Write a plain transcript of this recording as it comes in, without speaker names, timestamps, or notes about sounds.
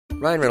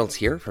Ryan Reynolds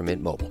here from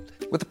Mint Mobile.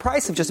 With the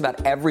price of just about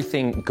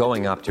everything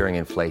going up during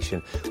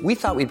inflation, we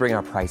thought we'd bring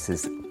our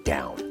prices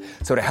down.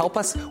 So to help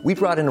us, we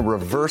brought in a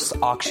reverse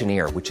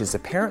auctioneer, which is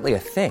apparently a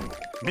thing.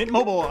 Mint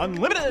Mobile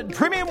Unlimited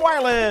Premium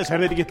Wireless. How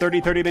to get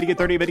 30, 30, bit to get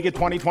 30, bit to get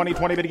 20, 20,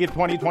 20, bit to get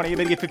 20, 20,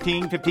 bit to get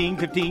 15, 15,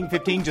 15,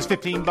 15, just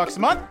 $15 a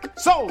month?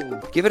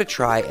 Sold! Give it a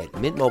try at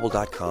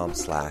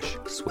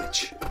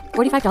mintmobile.com/switch.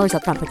 $45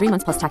 up front for 3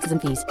 months plus taxes and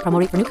fees. Promo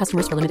rate for new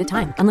customers for limited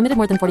time. Unlimited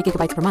more than 40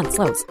 gigabytes per month.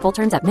 Slows full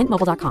terms at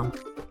mintmobile.com.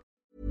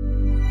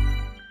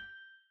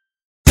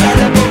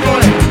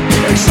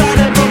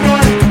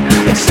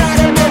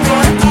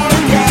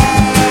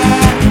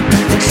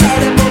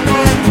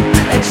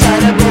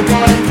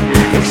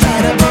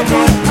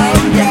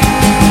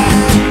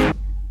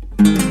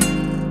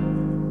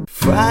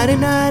 Friday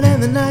night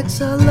and the nights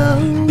are low.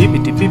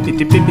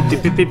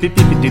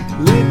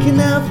 Looking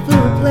out for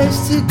a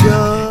place to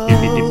go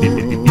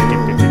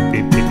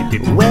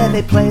where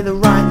they play the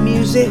right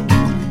music,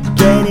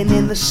 getting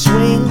in the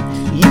swing.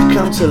 You've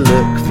come to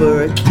look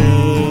for a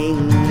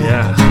king.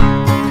 Yeah.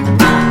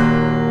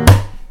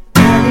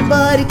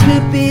 Anybody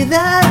could be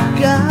that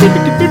guy.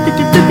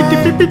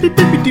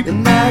 The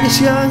night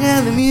is young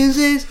and the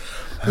music's Is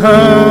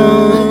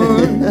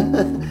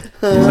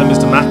that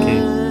Mr. Mackey?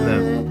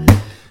 No.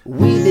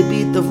 Will they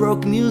beat the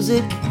rock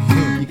music?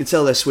 You can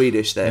tell they're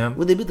Swedish there. Yeah.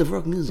 Will they beat the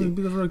rock music? Will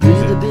they beat the rock Will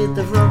music? they beat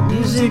the rock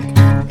music?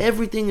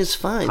 Everything is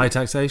fine. High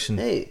taxation.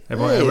 Hey,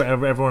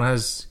 Everyone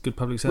has good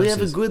public we services.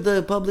 have a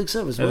good public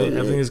service.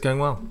 Everything is going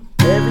well.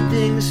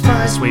 Everything is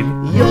fine.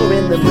 Sweden. You're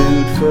in the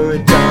mood for a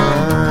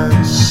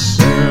dance.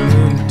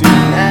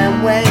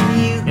 And when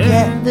you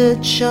get the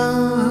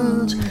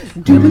chance,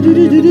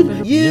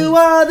 you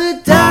are the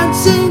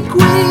dancing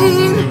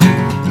queen.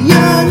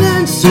 Young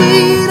and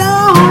sweet,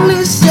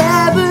 only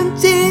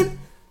 17.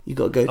 You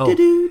gotta go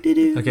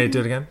do-do-do-do. Okay, do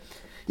it again.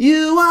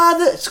 You are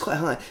the... It's quite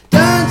high.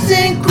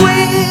 Dancing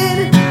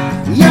queen.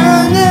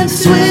 Young and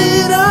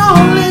sweet,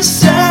 only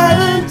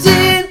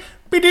 17.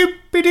 Be-doo,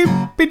 be-doo,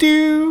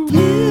 be-doo.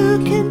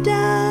 You can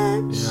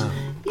dance.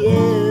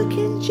 You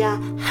can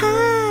jive.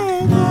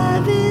 Having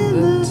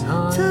the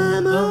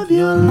time of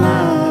your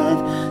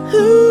life.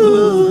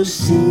 Ooh,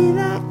 see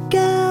that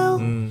girl.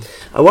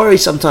 I worry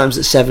sometimes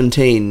that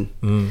 17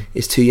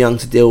 is too young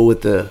to deal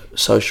with the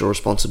social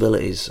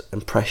responsibilities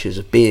and pressures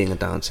of being a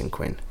dancing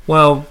queen.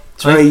 Well,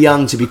 It's very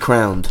young to be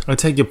crowned. I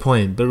take your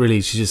point, but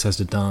really she just has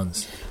to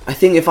dance. I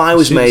think if I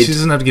was She made...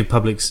 doesn't have to give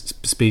public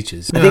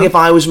speeches. I think if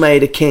I was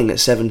made a king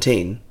at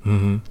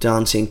 17,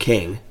 dancing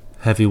king,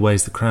 Heavy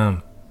weighs the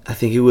crown. I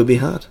think it would be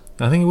hard.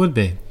 I think it would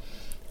be.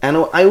 And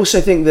I also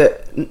think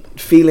that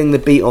feeling the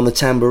beat on the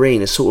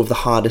tambourine is sort of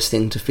the hardest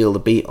thing to feel the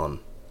beat on.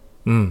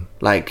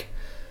 Like,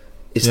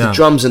 it's the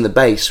drums and the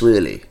bass,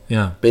 really.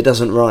 Yeah. But it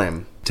doesn't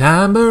rhyme.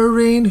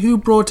 Tambourine, who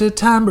brought a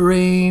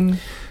tambourine?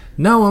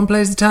 No one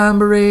plays the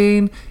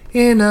tambourine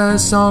in a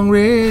song,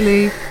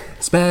 really.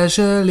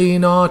 Especially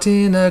not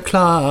in a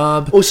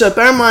club. Also,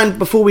 bear in mind,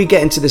 before we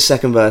get into the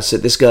second verse,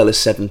 that this girl is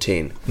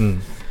 17.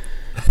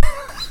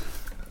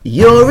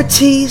 You're a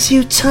tease,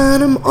 you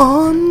turn 'em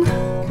on.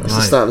 That's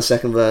the start of the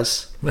second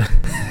verse.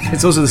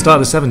 It's also the start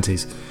of the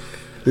 70s.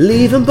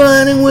 Leave 'em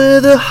burning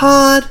with a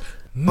heart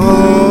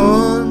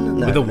on.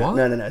 No, With a what?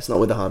 No, it's not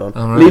with a heart on.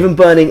 Oh, right. Leave 'em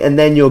burning and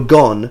then you're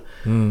gone.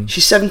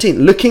 She's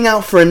 17. Looking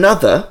out for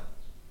another.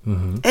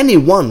 Any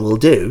one will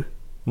do.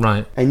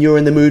 Right. And you're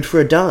in the mood for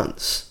a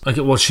dance.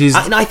 Okay, well, she's...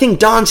 I think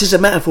dance is a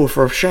metaphor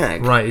for a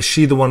shag. Right, is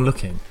she the one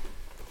looking?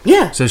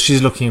 Yeah. So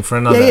she's looking for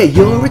another... Yeah,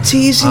 you're a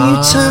tease and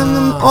you turn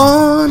them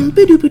on.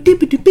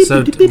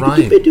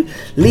 right.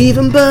 Leave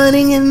them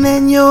burning and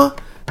then you're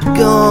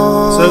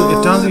gone. So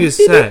if dancing is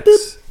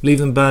sex, leave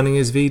them burning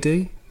is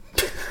VD?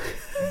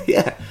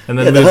 Yeah. And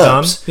then the moves on?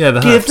 herbs. Yeah, the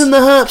Give herbs. them the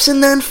herbs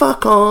and then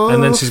fuck off.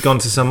 And then she's gone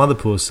to some other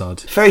poor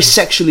sod. Very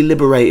sexually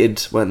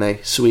liberated, weren't they?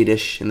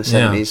 Swedish in the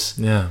 70s.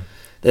 Yeah.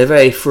 They're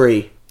very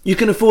free. You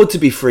can afford to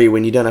be free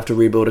when you don't have to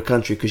rebuild a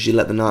country because you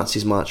let the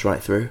Nazis march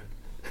right through.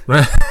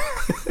 Right.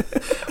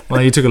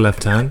 Well, you took a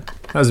left turn.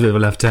 That was a bit of a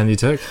left turn you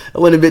took. I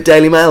went a bit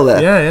Daily Mail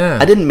there. Yeah, yeah.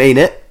 I didn't mean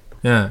it,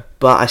 Yeah.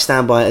 but I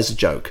stand by it as a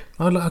joke.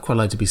 I'd quite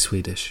like to be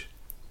Swedish.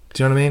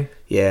 Do you know what I mean?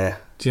 Yeah.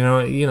 Do you know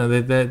what? You know,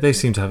 they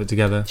seem to have it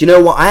together. Do you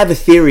know what? I have a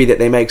theory that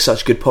they make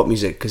such good pop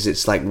music because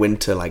it's like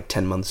winter, like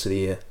 10 months of the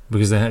year.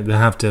 Because they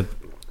have to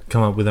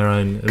come up with their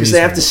own... Because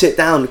they have to sit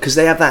down, because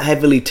they have that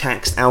heavily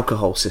taxed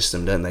alcohol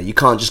system, don't they? You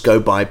can't just go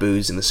buy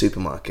booze in the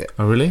supermarket.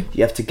 Oh, really?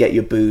 You have to get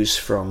your booze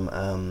from...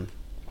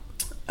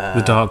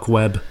 the dark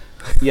web.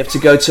 You have to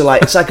go to,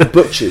 like... It's like a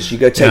butcher's. You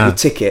go take your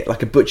ticket,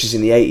 like a butcher's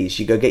in the 80s.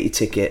 You go get your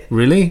ticket.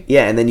 Really?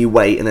 Yeah, and then you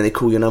wait, and then they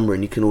call your number,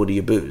 and you can order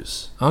your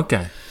booze.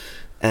 Okay.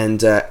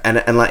 And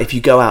like, if you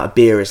go out, a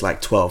beer is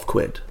like 12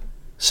 quid.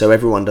 So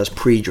everyone does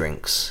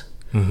pre-drinks.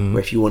 Where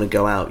if you want to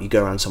go out, you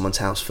go around someone's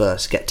house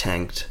first, get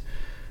tanked,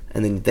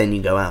 and then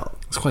you go out.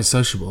 It's quite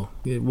sociable.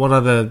 What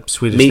other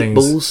Swedish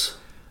Meatballs.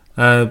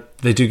 things?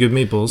 They do good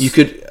meatballs. You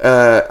could...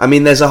 I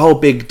mean, there's a whole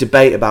big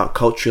debate about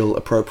cultural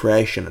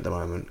appropriation at the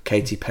moment.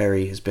 Katy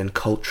Perry has been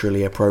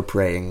culturally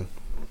appropriating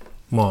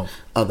What?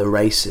 other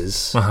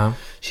races. Uh-huh.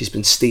 She's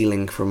been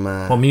stealing from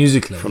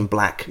musically? from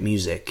black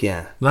music.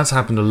 Yeah, That's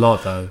happened a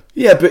lot, though.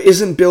 yeah, but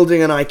isn't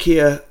building an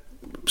IKEA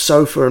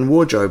sofa and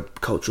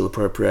wardrobe cultural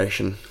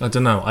appropriation? I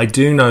don't know. I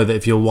do know that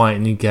if you're white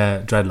and you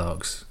get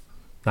dreadlocks,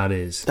 that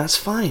is. That's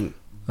fine.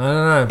 I don't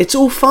know. It's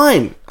all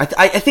fine. I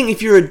think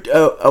if you're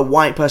a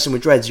white person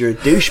with dreads, you're a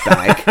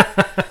douchebag.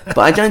 But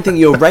I don't think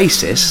you're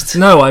racist.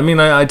 No, I mean,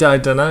 I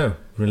don't know,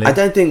 really. I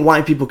don't think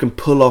white people can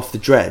pull off the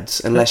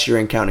dreads unless you're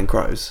in Counting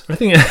Crows. I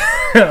think...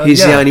 He's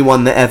yeah. the only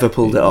one that ever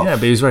pulled it off. Yeah,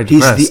 but he was very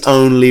depressed. He's the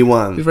only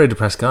one. He's a very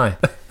depressed guy.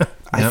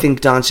 I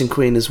think Dancing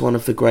Queen is one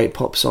of the great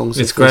pop songs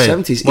It's of the great.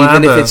 70s. Well,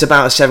 even if ABBA- it's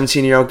about a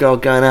 17-year-old girl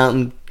going out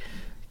and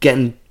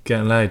Getting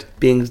laid.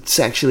 being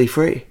sexually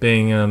free.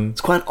 Being,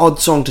 It's quite an odd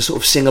song to sort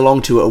of sing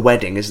along to at a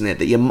wedding, isn't it?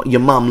 That your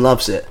mum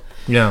loves it.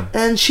 yeah.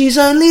 And she's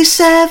only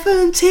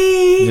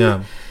 17.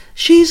 Yeah.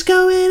 She's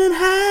going and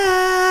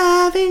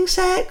having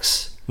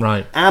sex.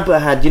 Right. ABBA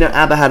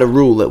had a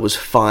rule that was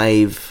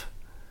 5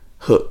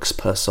 hooks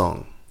per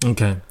song.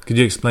 Okay. Could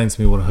you explain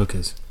to me what a hook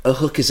is? A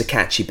hook is a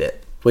catchy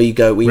bit where you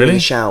go, when you're in Really?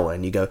 the shower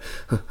and you go.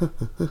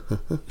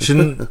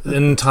 Shouldn't an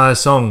entire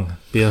song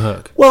be a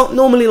hook? Well,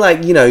 normally,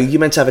 you're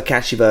meant to have a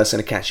catchy verse and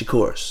a catchy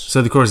chorus.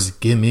 So the chorus is,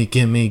 gimme,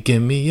 gimme,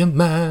 gimme a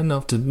man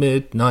after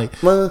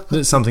midnight. Well-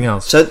 It's something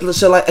else.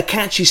 So like a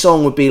catchy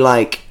song would be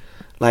like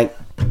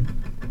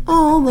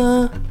all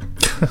the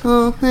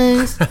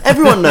things.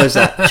 Everyone knows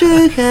that.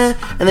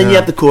 And then you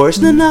have the chorus.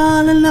 La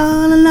la la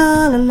la la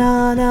la la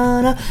la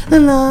la la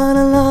la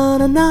la la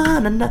la la.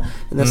 And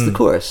that's the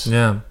chorus.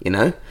 Yeah. You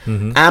know?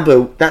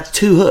 ABBA, that's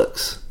 2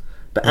 hooks.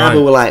 But ABBA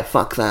Right. were like,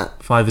 fuck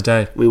that. 5 a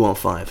day. We want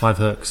 5. 5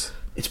 hooks.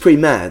 It's pretty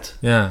mad.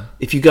 Yeah.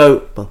 If you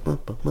go,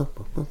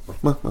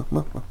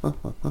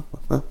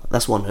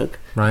 that's 1 hook.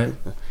 Right.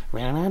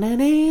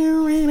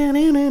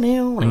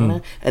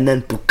 And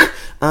then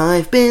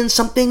I've been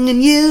something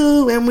in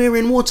you, and we're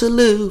in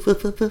Waterloo.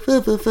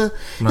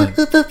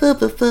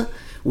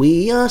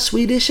 We are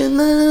Swedish and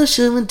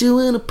Russian and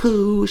doing a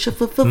push.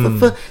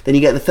 Then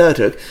you get the 3rd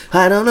hook.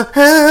 I don't know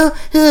how. Are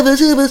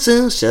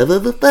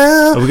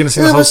we gonna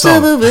sing the whole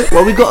song?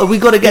 Well, we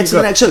got to get to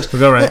the next hooks. We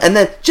go right. And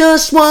then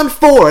just 1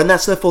 4, and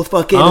that's the 4th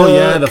fucking hook. Oh,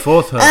 yeah, the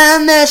 4th hook.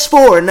 And there's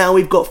 4, and now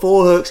we've got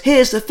 4 hooks.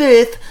 Here's the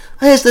 5th.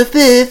 Here's the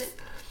 5th.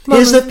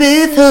 Here's the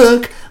 5th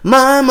hook.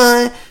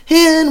 My.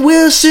 And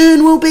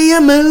will be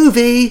a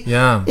movie.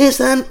 Yeah. It's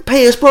then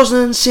Pierce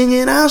Brosnan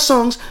singing our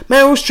songs.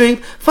 Meryl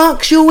Streep,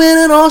 fuck, she'll win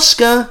an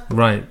Oscar.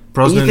 Right. And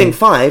Brosnan. you think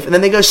 5, and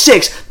then they go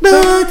 6.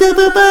 Yeah.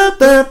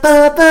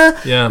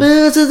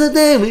 This is the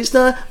day we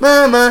start.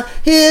 Mama,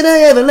 here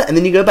they ever and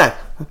then you go back.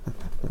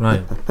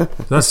 Right. So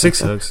that's 6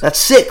 hooks. That's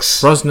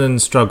 6. Brosnan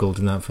struggled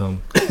in that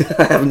film.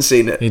 I haven't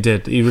seen it. He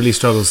did. He really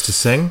struggles to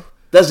sing.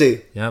 Does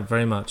he? Yeah,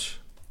 very much.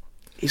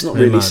 He's not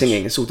Very really much.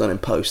 singing. It's all done in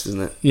post,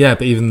 isn't it? Yeah,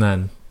 but even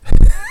then.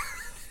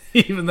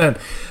 Even then.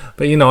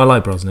 But I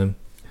like Brosnan.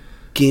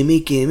 Gimme,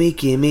 gimme,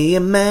 gimme a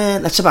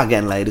man. That's about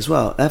getting laid as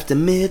well. After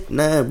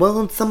midnight,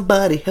 won't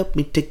somebody help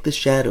me take the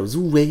shadows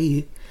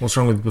away? What's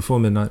wrong with Before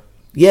Midnight?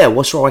 Yeah,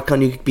 what's wrong? Why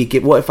can't you be?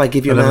 What if I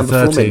give you a man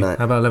before 11:30. midnight?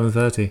 How about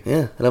 11:30?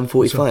 Yeah,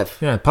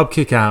 11:45. Yeah, pub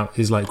kick out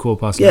is like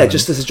 11:15. Yeah,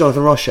 just as the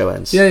Jonathan Ross show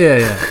ends.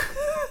 Yeah.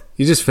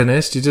 You just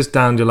finished. You just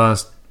downed your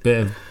last bit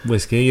of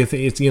whiskey. You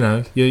think it's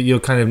you're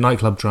kind of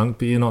nightclub drunk,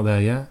 but you're not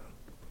there yet.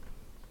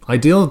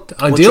 Ideal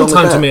wrong with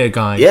time to that? meet a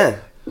guy. Yeah.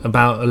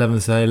 About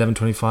 11:30,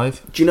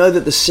 11:25. Do you know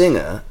that the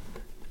singer,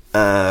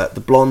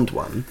 the blonde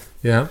one,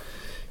 Yeah.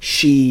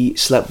 she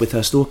slept with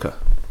her stalker?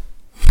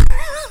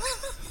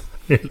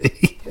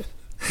 Really?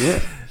 Yeah,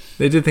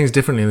 They did things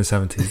differently in the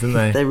 70s, didn't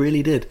they? they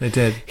really did. They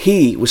did.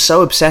 He was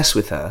so obsessed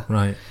with her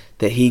Right.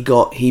 that he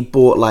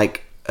bought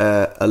like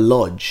a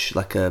lodge,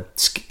 like a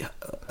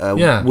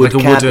Yeah, wood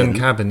like a cabin, wooden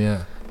cabin,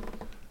 yeah.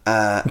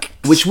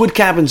 which wood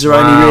cabins are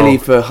Wow. only really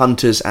for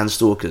hunters and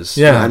stalkers.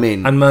 Yeah, You know what I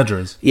mean, and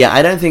murderers. yeah,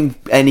 I don't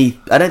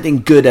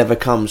think good ever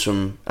comes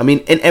from. I mean,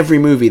 in every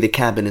movie, the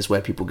cabin is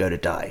where people go to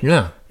die.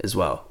 Yeah. as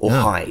well, or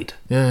Yeah. hide.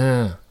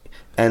 Yeah.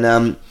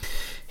 And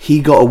he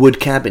got a wood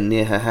cabin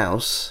near her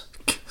house.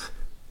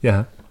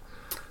 Yeah.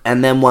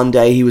 And then one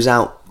day he was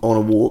out on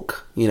a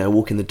walk,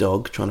 walking the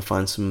dog, trying to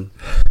find some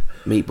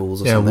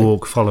meatballs or Yeah, something.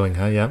 walk following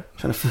her, yeah.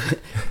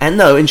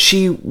 And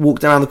she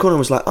walked around the corner and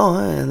was like, "Oh,"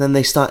 and then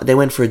they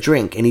went for a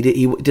drink, and he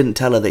didn't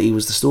tell her that he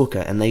was the stalker,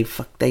 and they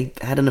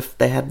had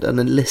an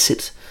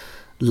illicit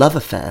love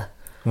affair.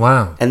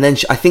 Wow. And then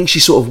I think she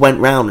sort of went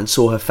round and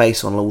saw her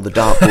face on all the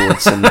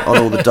dartboards and on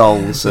all the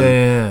dolls,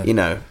 and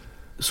Yeah.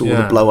 all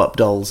the blow up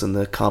dolls and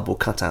the cardboard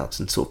cutouts,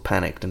 and sort of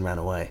panicked and ran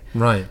away.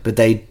 Right. But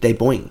they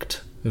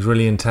boinked. It was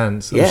really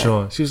intense, I'm Yeah.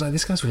 sure. She was like,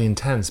 this guy's really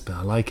intense, but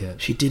I like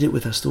it. She did it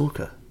with her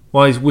stalker.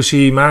 Why, was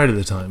she married at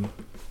the time?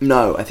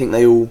 No, I think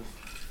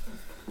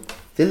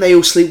didn't they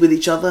all sleep with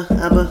each other,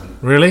 ABBA?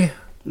 Really?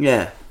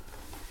 Yeah,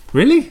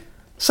 Really?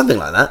 something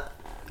like that.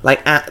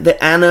 Like the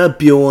Anna,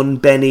 Bjorn,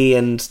 Benny,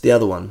 and the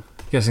other one.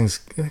 Because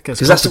Because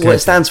that's what it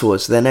stands for.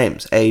 It's their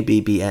names,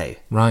 ABBA.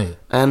 Right.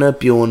 Anna,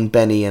 Bjorn,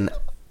 Benny, and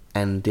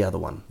the other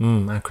one.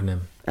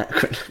 Acronym.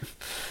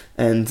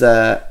 And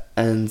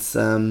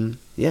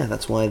yeah,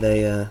 that's why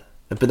they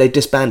But they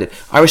disbanded.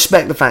 I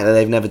respect the fact that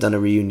they've never done a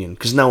reunion,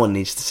 because no one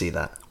needs to see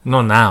that.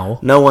 Not now.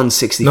 No one's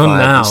 65 Not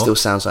now. and still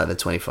sounds like they're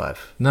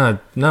 25. No.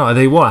 Are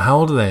they what? How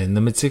old are they? In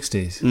the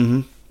mid-60s?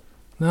 Mm-hmm.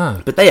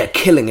 No. But they are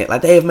killing it.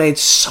 Like, they have made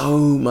so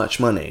much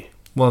money.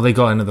 Well, they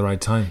got in at the right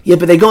time. Yeah,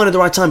 but they got in at the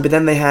right time. But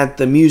then they had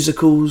the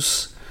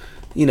musicals.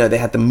 You know, they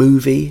had the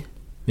movie.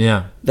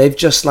 Yeah. They've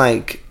just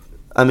like...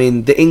 I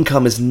mean, the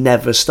income has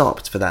never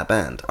stopped for that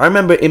band. I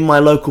remember in my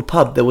local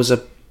pub, there was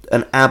an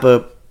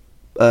ABBA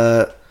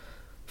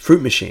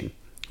fruit machine.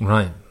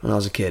 Right. When I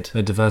was a kid.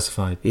 They're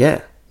diversified.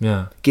 Yeah.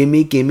 Yeah.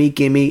 Gimme, gimme,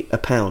 gimme a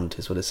pound,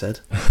 is what it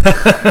said.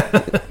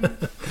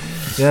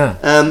 Yeah.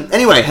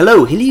 Anyway,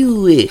 hello,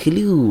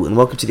 and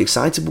welcome to the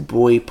Excitable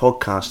Boy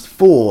podcast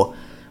for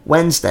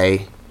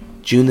Wednesday,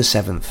 June the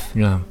 7th,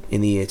 Yeah.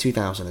 in the year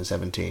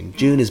 2017.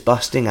 June is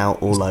busting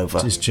out all over.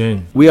 It's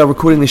June. We are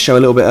recording this show a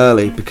little bit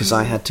early because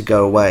I had to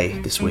go away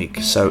this week.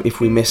 So if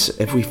we've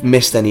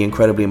missed any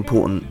incredibly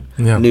important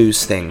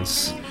news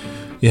things,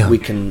 Yeah. we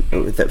can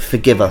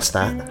forgive us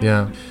that.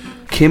 Yeah.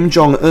 Kim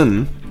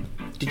Jong-un,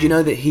 did you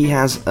know that he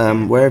has,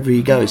 wherever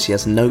he goes, he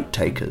has note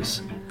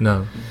takers?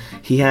 No.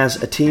 He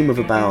has a team of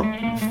about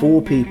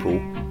 4 people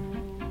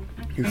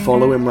who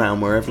follow him around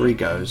wherever he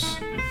goes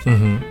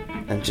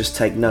and just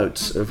take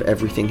notes of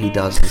everything he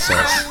does and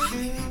says.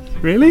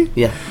 Really?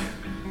 Yeah.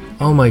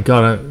 Oh my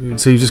god.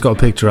 So you've just got a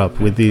picture up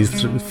with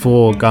these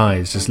 4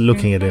 guys just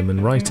looking at him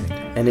and writing.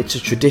 And it's a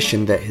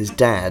tradition that his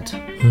dad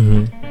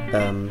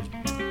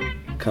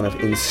kind of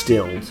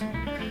instilled.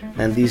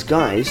 And these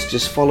guys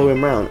just follow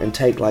him around and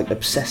take like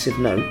obsessive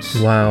notes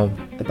Wow.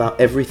 about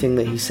everything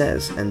that he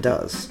says and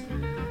does.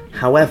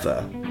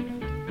 However,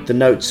 the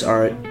notes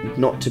are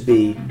not to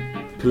be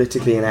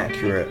politically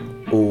inaccurate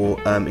or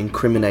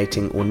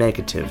incriminating or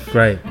negative.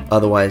 Great.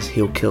 Otherwise,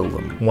 he'll kill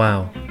them.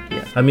 Wow.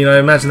 Yeah. I mean, I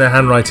imagine their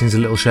handwriting's a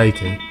little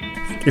shaky.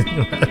 Can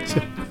you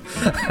imagine?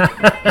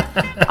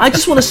 I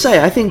just want to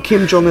say, I think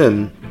Kim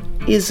Jong-un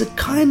is a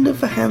kind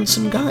of a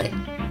handsome guy.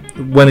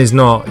 When he's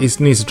not, he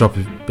needs to drop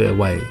a bit of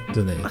weight,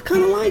 doesn't he? I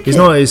kind of like He's it.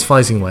 not at his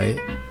fighting weight,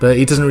 but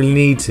he doesn't really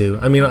need to.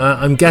 I mean,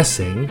 I'm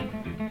guessing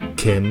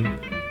Kim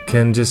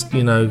can just,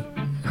 you know,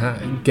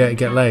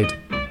 get laid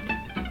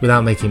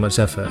without making much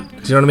effort.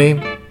 Do you know what I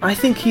mean? I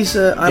think he's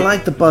I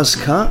like the buzz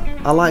cut.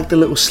 I like the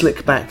little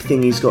slick back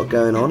thing he's got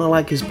going on. I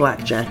like his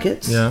black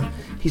jackets. Yeah.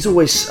 He's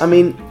always, I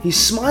mean, he's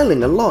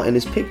smiling a lot in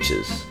his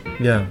pictures.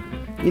 Yeah.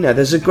 You know,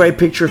 there's a great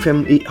picture of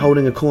him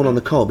holding a corn on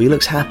the cob. He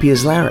looks happy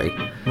as Larry.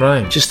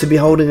 Right. Just to be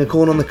holding a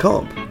corn on the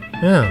cob.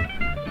 Yeah.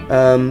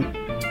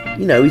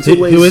 You know, he's Who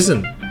always...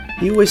 isn't?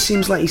 He always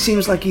seems like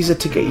he's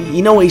a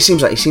you know what he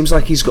seems like? He seems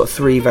like he's got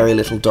 3 very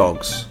little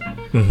dogs.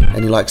 And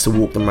he likes to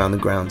walk them around the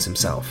grounds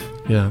himself.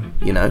 Yeah.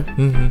 You know?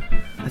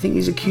 I think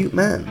he's a cute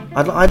man.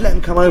 I'd let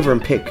him come over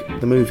and pick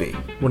the movie.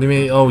 What do you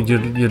mean? Oh,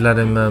 you'd let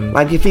him...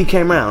 Like, if he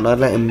came round, I'd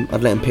let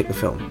him pick the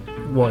film.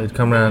 What, he'd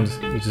come round,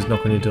 he'd just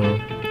knock on your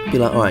door. Be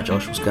like, alright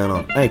Josh, what's going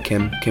on? Hey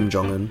Kim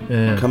Jong-un,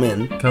 Yeah. come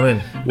in. Come in.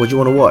 What do you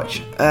want to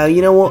watch?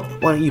 You know what?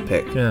 Why don't you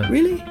pick? Yeah.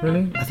 Really?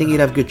 Really? I think he'd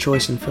have good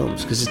choice in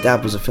films, because his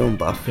dad was a film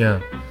buff.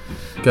 Yeah.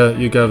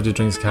 You go over to the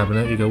drinks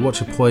cabinet, you go,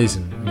 watch a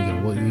Poison. And you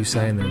go, what are you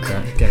saying? And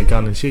get a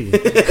gun and shoot you.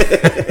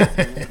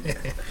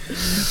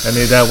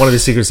 And one of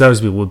his Secret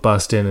Service people would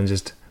bust in and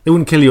just... They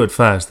wouldn't kill you at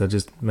first, they'd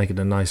just make it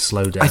a nice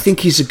slow death. I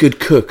think he's a good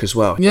cook as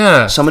well.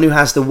 Yeah. Someone who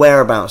has the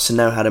whereabouts to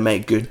know how to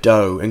make good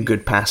dough and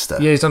good pasta.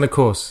 Yeah, he's done a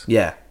course.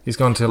 Yeah. He's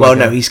gone to Well,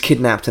 no, he's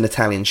kidnapped an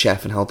Italian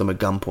chef and held him at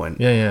gunpoint.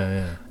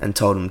 Yeah. And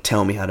told him,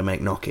 tell me how to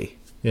make gnocchi.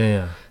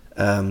 Yeah.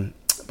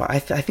 But I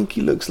think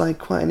he looks like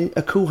quite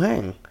a cool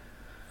hang.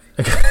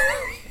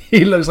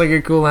 He looks like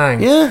a cool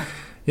hang. Yeah.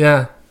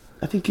 Yeah.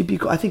 I think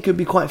it'd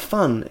be quite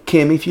fun.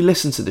 Kim, if you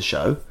listen to the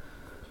show,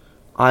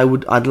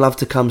 I'd love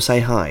to come say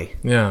hi.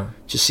 Yeah.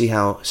 Just see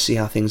how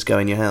things go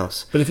in your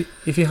house. But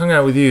if he hung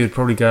out with you, he'd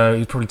probably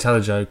tell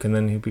a joke, and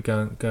then he'd be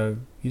go,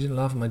 you didn't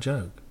laugh at my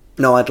joke.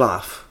 No, I'd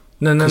laugh.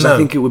 No. Because I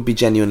think it would be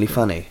genuinely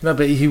funny. No,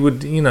 but he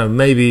would, you know,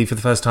 maybe for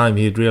the first time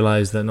he'd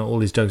realise that not all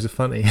his jokes are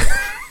funny.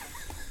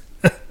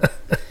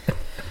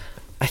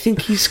 I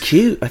think he's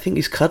cute. I think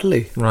he's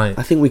cuddly. Right.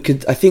 I think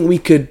we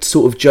could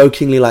sort of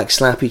jokingly like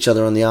slap each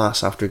other on the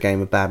arse after a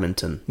game of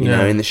badminton, you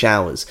know, in the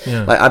showers.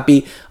 Yeah. Like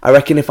I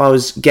reckon if I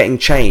was getting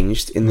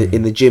changed in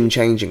the gym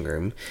changing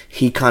room,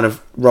 he'd kind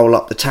of roll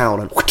up the towel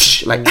and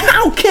whoosh, like,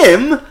 ow,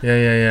 Kim.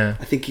 Yeah.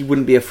 I think he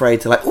wouldn't be afraid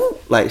to like, ooh,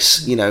 like,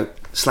 you know,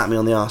 slap me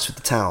on the arse with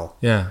the towel.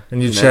 Yeah,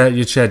 and you'd share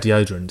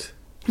deodorant.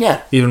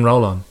 Yeah. Even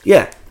roll on.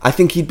 Yeah. I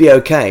think he'd be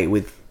okay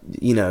with,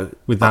 you know,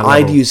 With that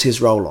I'd level. use his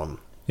roll on,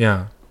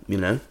 Yeah. you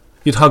know.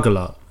 You'd hug a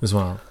lot as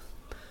well.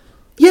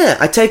 Yeah,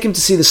 I'd take him to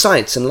see the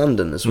sights in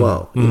London as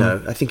well. You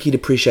know, I think he'd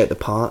appreciate the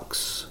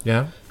parks,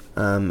 Yeah.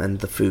 and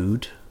the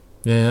food.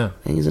 Yeah.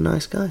 I think he's a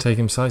nice guy. Take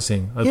him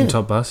sightseeing. Open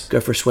top bus. Go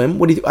for a swim.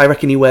 What do you? I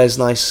reckon he wears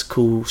nice,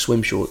 cool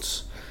swim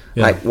shorts,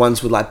 Yeah. like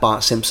ones with like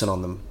Bart Simpson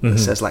on them. That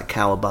says like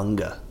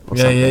Cowabunga or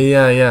Yeah, something.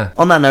 yeah.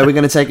 On that note, we're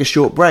going to take a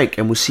short break,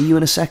 and we'll see you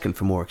in a second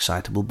for more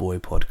Excitable Boy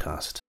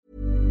podcast.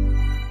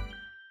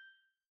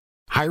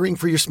 Hiring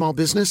for your small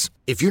business?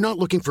 If you're not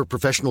looking for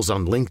professionals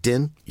on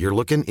LinkedIn, you're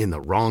looking in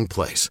the wrong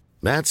place.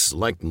 That's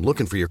like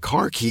looking for your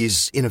car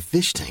keys in a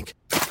fish tank.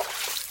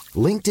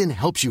 LinkedIn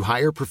helps you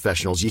hire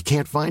professionals you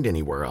can't find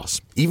anywhere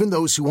else, even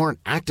those who aren't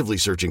actively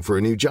searching for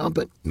a new job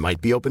but might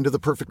be open to the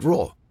perfect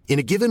role. In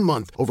a given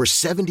month, over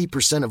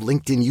 70% of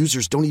LinkedIn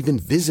users don't even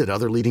visit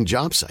other leading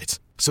job sites.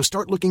 So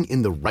start looking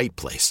in the right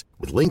place.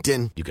 With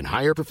LinkedIn, you can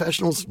hire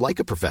professionals like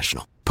a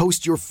professional.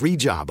 Post your free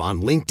job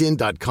on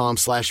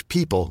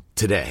linkedin.com/people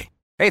today.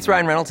 Hey, it's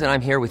Ryan Reynolds, and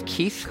I'm here with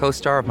Keith,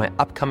 co-star of my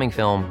upcoming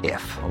film,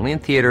 If, only in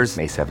theaters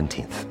May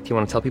 17th. Do you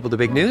want to tell people the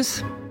big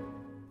news?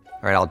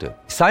 All right, I'll do it.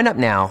 Sign up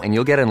now and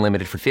you'll get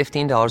unlimited for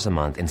 $15 a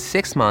month and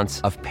 6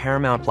 months of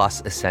Paramount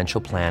Plus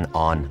Essential Plan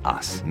on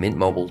us.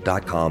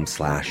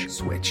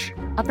 MintMobile.com/switch.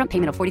 Upfront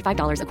payment of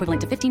 $45 equivalent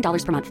to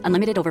 $15 per month.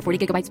 Unlimited over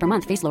 40 gigabytes per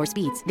month. Face lower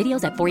speeds.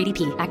 Videos at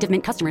 480p. Active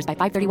Mint customers by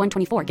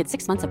 531.24 get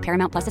 6 months of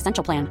Paramount Plus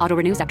Essential Plan. Auto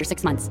renews after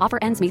 6 months. Offer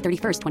ends May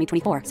 31st,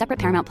 2024. Separate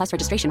Paramount Plus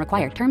registration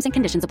required. Terms and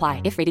conditions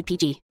apply if rated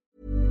PG.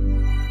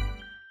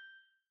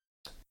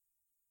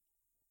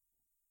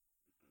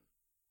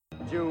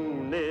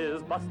 June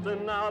is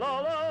busting out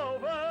all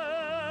over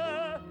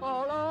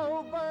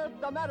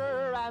the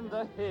meadow and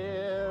the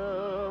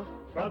hill.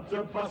 Buds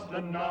are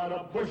busting out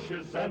of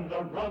bushes and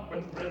the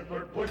Robin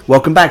River bush.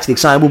 Welcome back to the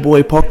Excitable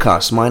Boy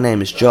podcast. My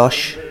name is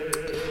Josh,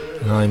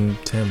 And I'm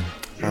Tim.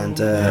 and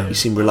you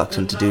seem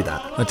reluctant to do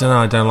that. I don't know,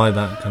 I don't like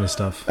that kind of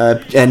stuff.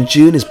 And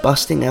June is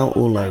busting out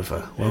all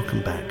over.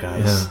 Welcome back,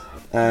 guys.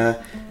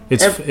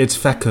 It's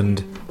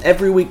fecund.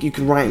 Every week you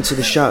can write into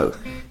the show.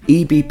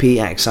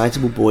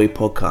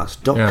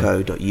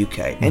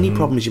 ebp@excitableboypodcast.co.uk. Any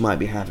problems you might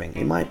be having.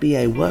 It might be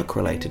a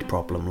work-related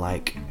problem,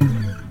 like...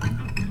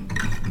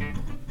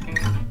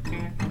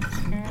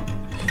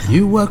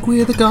 You work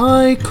with a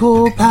guy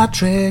called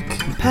Patrick.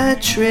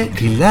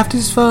 He left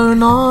his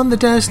phone on the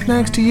desk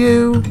next to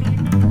you.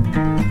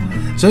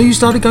 So you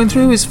started going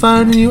through his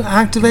phone and you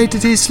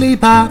activated his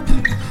sleep app.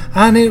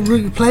 And it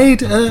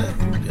replayed an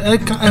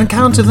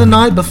account of the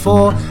night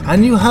before.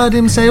 And you heard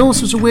him say all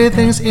sorts of weird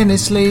things in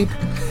his sleep.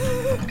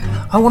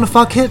 I want to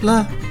fuck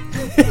Hitler.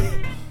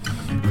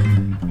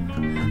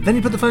 Then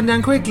you put the phone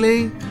down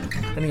quickly.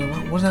 And you go,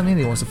 what does that mean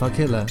he wants to fuck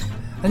Hitler?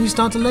 And you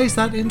start to lace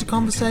that into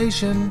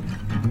conversation.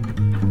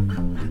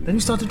 Then you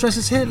start to dress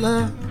as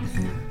Hitler.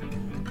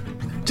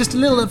 Just a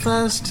little at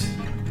first.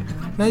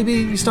 Maybe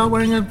you start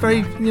wearing a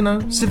very,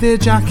 severe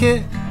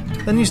jacket.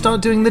 Then you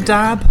start doing the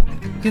dab.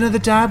 You know the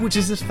dab, which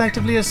is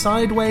effectively a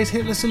sideways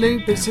Hitler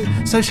salute, but it's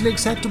socially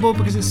acceptable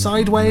because it's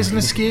sideways and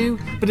askew,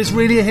 but it's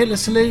really a Hitler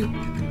salute.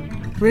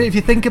 Really, if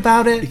you think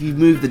about it. If you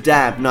move the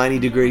dab 90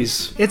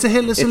 degrees... It's a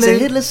Hitler salute. It's a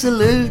Hitler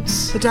salute.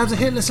 The dab's a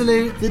Hitler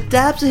salute. The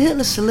dab's a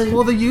Hitler salute.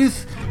 All the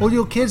youth, all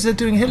your kids are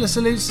doing Hitler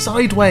salutes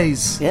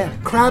sideways. Yeah.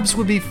 Crabs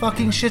would be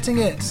fucking shitting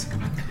it.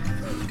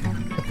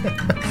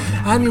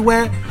 And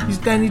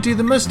then you do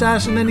the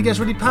moustache, and then he gets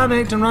really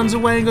panicked and runs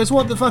away and goes,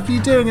 what the fuck are you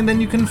doing? And then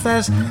you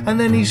confess, and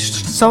then he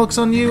sulks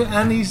on you,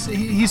 and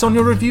he's on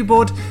your review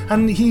board,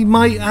 and he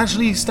might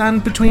actually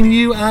stand between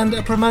you and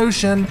a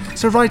promotion.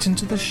 So right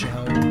into the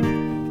show.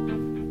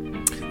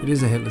 It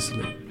is a Hitler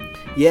salute.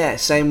 Yeah,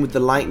 same with the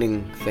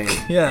lightning thing.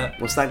 Yeah.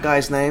 What's that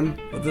guy's name?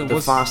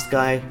 The fast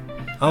guy.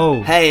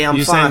 Oh. Hey, I'm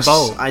Usain fast.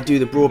 Bolt. I do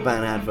the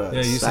broadband adverts.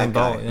 Yeah, Usain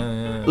Bolt.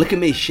 Yeah. Look at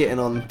me shitting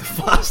on the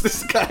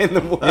fastest guy in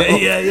the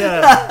world.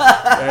 Yeah.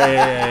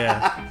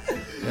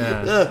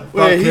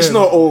 Well, he's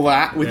not all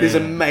that with his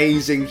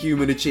amazing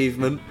human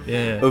achievement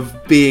of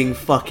being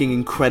fucking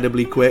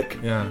incredibly quick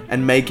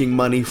and making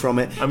money from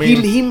it. I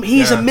mean,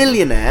 he's a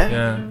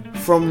millionaire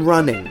from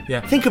running. Yeah.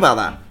 Think about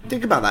that.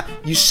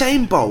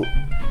 Usain Bolt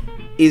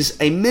is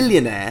a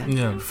millionaire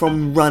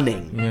from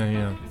running.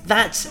 Yeah.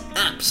 That's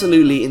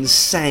absolutely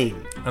insane.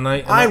 And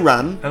I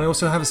run. And I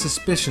also have a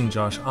suspicion,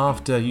 Josh,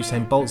 after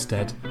Usain Bolt's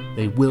dead,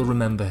 they will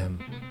remember him.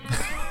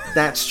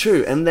 That's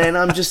true. And then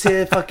I'm just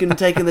here fucking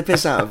taking the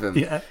piss out of him.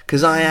 Yeah.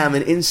 Because I am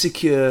an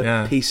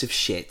insecure piece of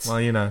shit.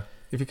 Well,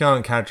 if you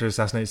can't character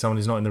assassinate someone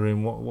who's not in the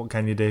room, what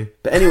can you do?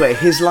 But anyway,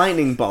 his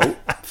lightning bolt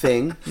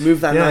thing,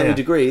 move that 90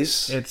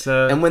 degrees. It's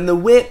and when the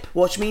whip,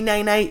 watch me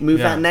nay-nay, move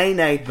that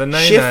nay-nay.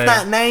 Shift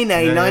that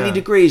nay-nay 90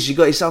 degrees. You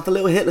got yourself a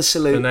little Hitler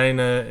salute. The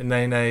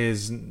nay-nay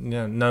is a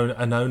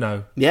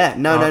no-no. Yeah,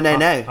 no.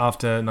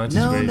 After 90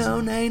 degrees.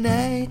 No,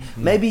 nay.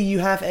 Maybe you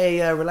have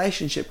a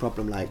relationship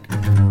problem, like...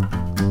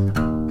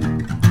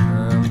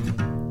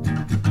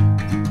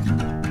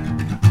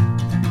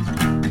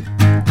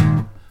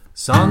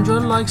 Sandra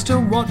likes to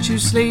watch you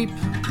sleep.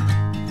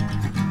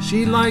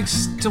 She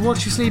likes to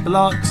watch you sleep a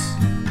lot.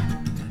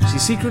 She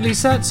secretly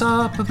sets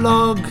up a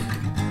blog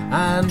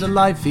and a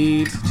live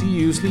feed to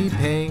you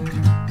sleeping.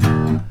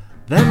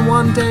 Then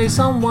one day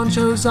someone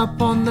shows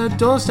up on the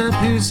doorstep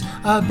who's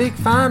a big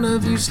fan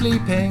of you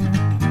sleeping.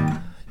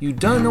 You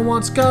don't know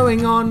what's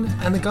going on,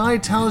 and the guy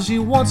tells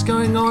you what's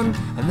going on,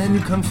 and then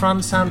you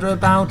confront Sandra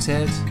about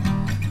it.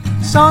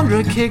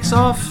 Sandra kicks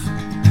off.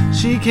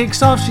 She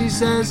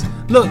says,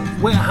 look,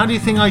 how do you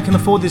think I can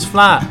afford this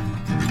flat?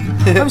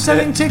 I'm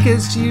selling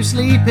tickets to you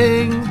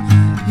sleeping.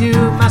 You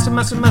massive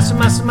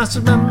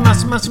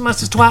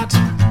twat.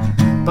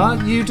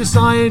 But you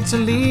decide to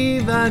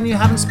leave and you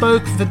haven't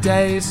spoken for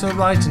days, so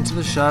right into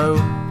the show.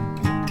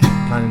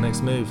 planning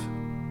next move?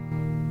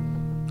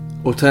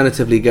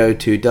 Alternatively, go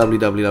to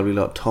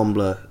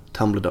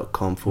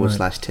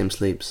www.tumblr.com/Tim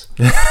Sleeps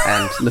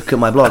and look at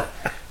my blog.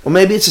 Or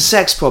maybe it's a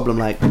sex problem,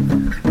 like...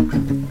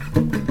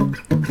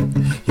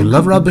 You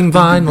love rubbing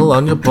vinyl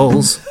on your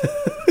balls.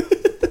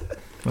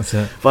 That's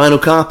it. Vinyl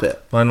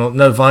carpet.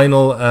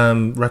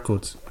 Vinyl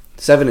records.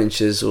 7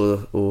 inches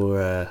or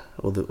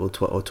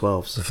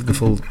 12s. The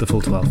full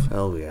 12.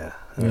 Oh yeah.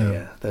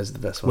 Yeah. Those are the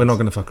best ones. We're not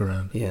going to fuck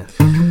around. Yeah.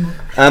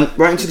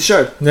 Right into the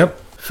show. Yep.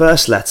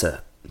 First letter.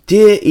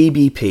 Dear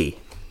EBP,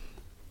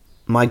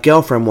 my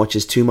girlfriend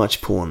watches too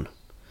much porn.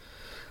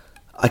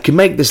 I could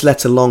make this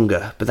letter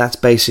longer, but that's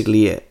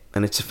basically it,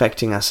 and it's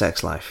affecting our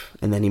sex life.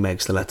 And then he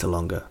makes the letter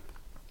longer.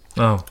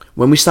 Oh.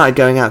 When we started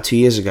going out 2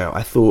 years ago,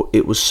 I thought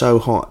it was so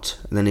hot,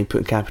 and then he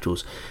put in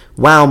capitals.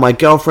 Wow, my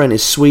girlfriend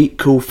is sweet,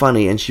 cool,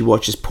 funny, and she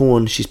watches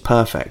porn, she's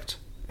perfect.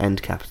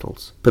 End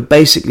capitals. But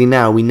basically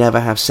now we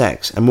never have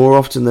sex, and more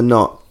often than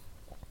not,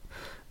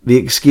 the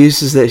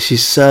excuse is that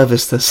she's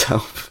serviced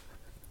herself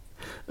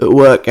at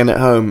work and at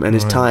home and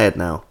is tired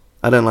now.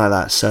 I don't like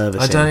that,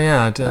 servicing.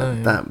 I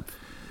don't. That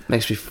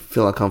makes me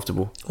feel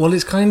uncomfortable. Well,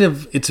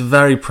 it's a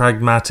very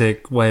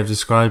pragmatic way of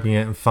describing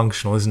it and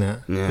functional, isn't it?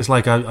 Yeah. It's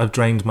like I've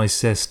drained my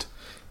cyst.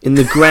 In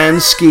the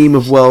grand scheme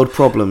of world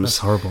problems... That's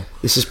horrible.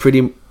 This is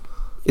pretty...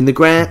 in the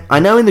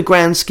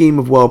grand scheme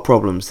of world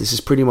problems, this is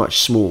pretty much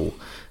small,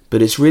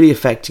 but it's really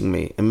affecting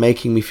me and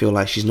making me feel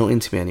like she's not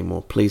into me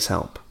anymore. Please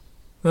help.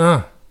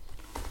 Ah.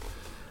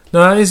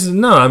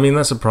 I mean,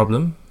 that's a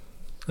problem.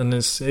 And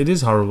it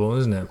is horrible,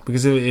 isn't it?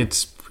 Because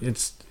it's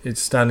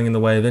standing in the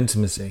way of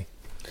intimacy.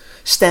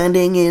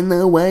 Standing in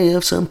the way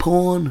of some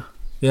porn.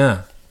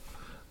 Yeah.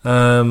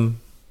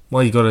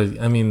 Well, you got to,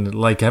 I mean,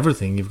 like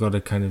everything, you've got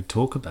to kind of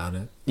talk about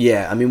it.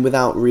 Yeah, I mean,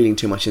 without reading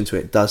too much into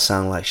it, it does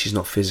sound like she's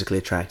not physically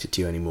attracted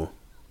to you anymore.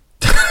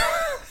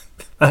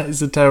 That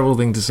is a terrible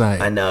thing to say.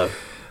 I know.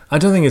 I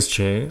don't think it's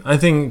true. I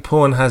think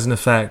porn has an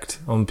effect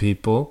on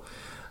people.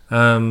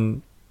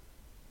 And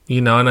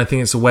I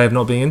think it's a way of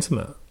not being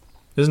intimate,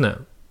 isn't it?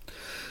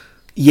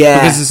 Yeah.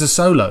 Because it's a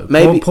solo.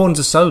 Porn's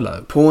a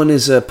solo.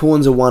 Porn's a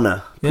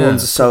oneer.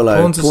 Porn's a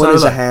solo. Porn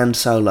is a hand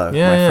solo,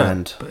 my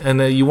friend. And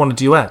you want a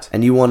duet.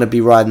 And you want to be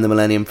riding the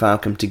Millennium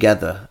Falcon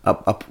together,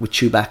 up with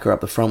Chewbacca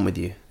up the front with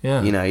you.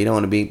 Yeah. You don't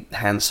want to be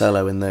hand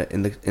solo in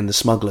the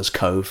Smuggler's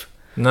Cove.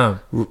 No.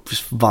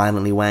 Just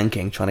violently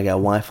wanking, trying to get a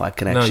Wi-Fi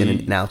connection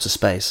in outer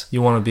space.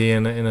 You want to be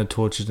in a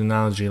tortured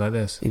analogy like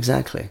this.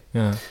 Exactly.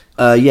 Yeah.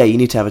 You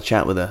need to have a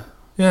chat with her.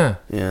 Yeah.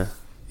 Yeah.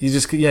 You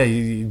just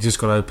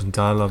got to open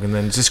dialogue and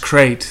then just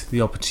create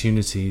the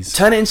opportunities.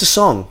 Turn it into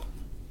song.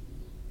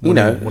 What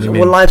do you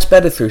mean? Life's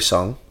better through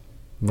song.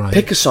 Right.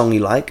 Pick a song you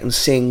like and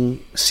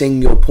sing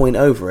your point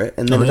over it,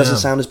 and then it doesn't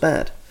sound as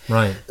bad.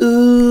 Right.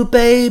 Ooh,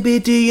 baby,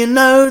 do you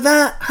know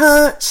that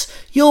hurts?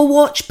 You'll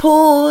watch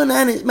porn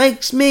and it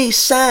makes me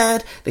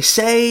sad. They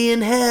say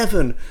in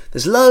heaven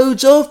there's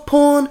loads of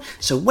porn,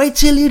 so wait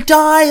till you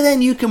die,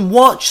 then you can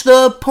watch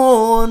the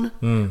porn.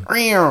 Mm.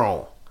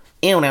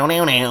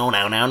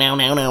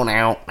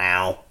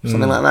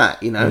 Something like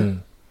that,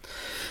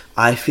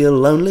 I feel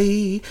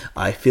lonely,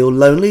 I feel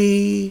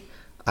lonely,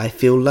 I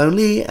feel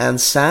lonely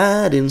and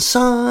sad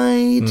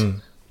inside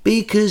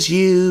because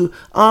you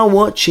are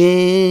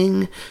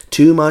watching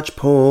too much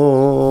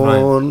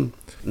porn. Right.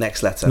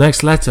 Next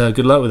letter.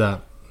 Good luck with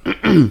that.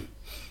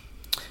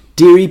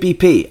 Dear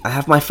EBP, I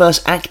have my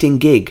first acting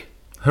gig.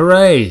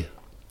 Hooray!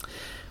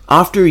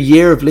 After a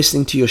year of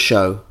listening to your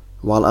show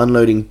while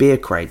unloading beer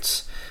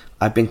crates,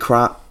 I've been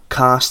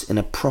cast in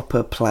a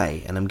proper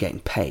play and I'm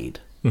getting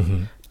paid.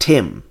 Mm-hmm.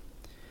 Tim,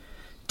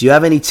 do you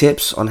have any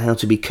tips on how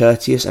to be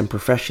courteous and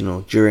professional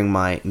during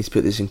my, let's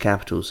put this in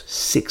capitals,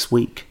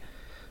 6-week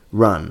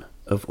run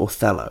of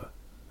Othello?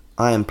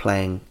 I am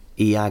playing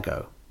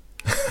Iago.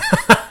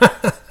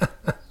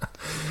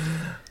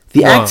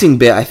 The acting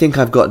bit I think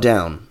I've got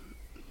down,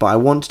 but I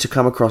want to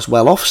come across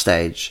well off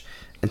stage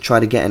and try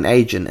to get an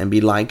agent and be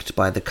liked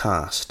by the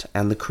cast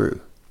and the crew.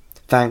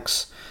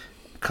 Thanks.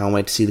 Can't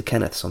wait to see the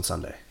Kenneths on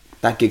Sunday.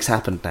 That gig's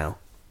happened now.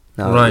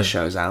 Now that the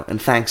show's out.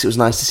 And thanks, it was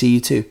nice to see you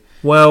too.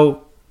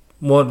 Well,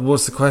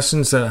 what's the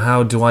question? So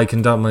how do I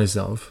conduct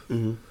myself?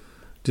 Mm-hmm.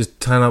 Just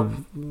turn up,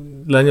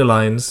 learn your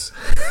lines,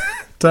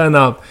 turn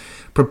up,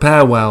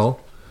 prepare well,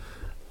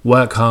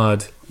 work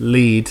hard,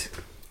 lead.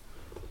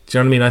 Do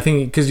you know what I mean? I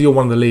think because you're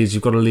one of the leads,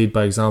 you've got to lead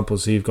by example,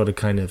 so you've got to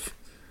kind of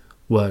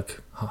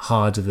work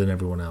harder than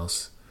everyone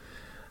else.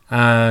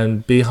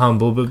 And be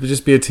humble, but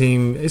just be a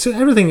team. It's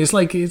everything. It's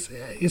like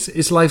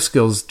it's life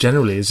skills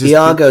generally. It's just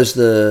Iago's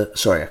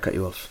sorry, I cut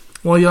you off.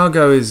 Well,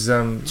 Iago is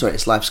sorry,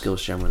 it's life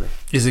skills generally.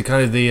 Is it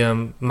kind of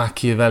the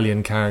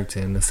Machiavellian character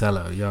in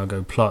Othello?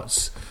 Iago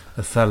plots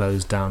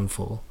Othello's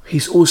downfall.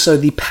 He's also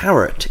the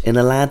parrot in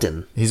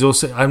Aladdin. He's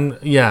also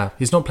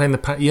he's not playing the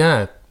parrot.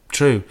 Yeah,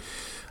 true.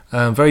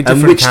 Very different.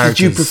 And which characters.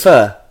 did you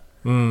prefer?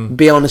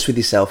 Be honest with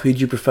yourself. Who do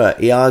you prefer,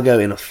 Iago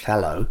in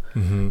Othello,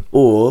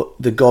 or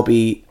the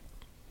gobby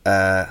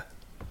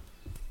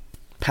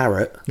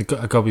parrot It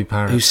got to be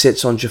Parrot. who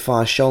sits on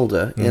Jafar's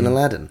shoulder in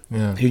Aladdin.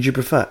 Yeah. Who do you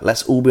prefer?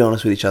 Let's all be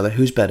honest with each other.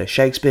 Who's better,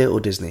 Shakespeare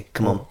or Disney?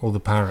 Come on. Or the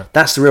Parrot.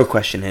 That's the real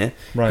question here.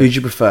 Right. Who do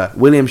you prefer,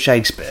 William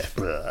Shakespeare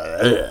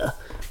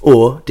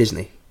or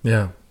Disney?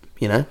 Yeah.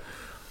 You know?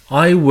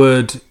 I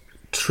would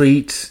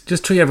treat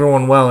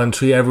everyone well and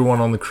treat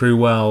everyone on the crew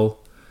well.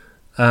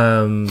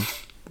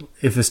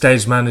 If the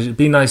stage manager,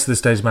 be nice to the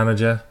stage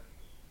manager.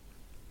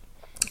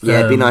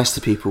 Yeah, be nice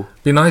to people.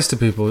 Be nice to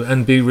people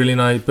and be really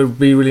nice, but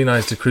be really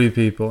nice to crew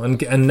people.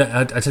 And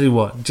I tell you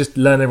what, just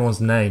learn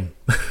everyone's name.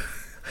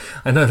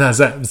 I know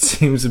that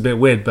seems a bit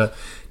weird, but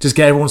just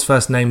get everyone's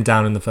first name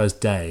down in the first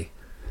day.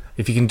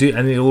 If you can do,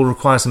 and it will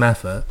require some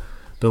effort,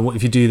 but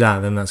if you do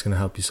that, then that's going to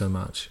help you so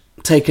much.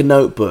 Take a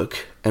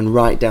notebook and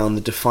write down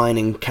the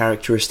defining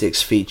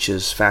characteristics,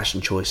 features, fashion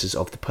choices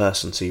of the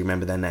person so you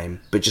remember their name.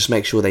 But just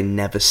make sure they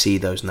never see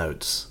those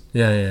notes.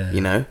 Yeah.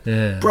 You know?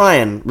 Yeah.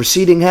 Brian,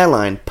 receding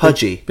hairline,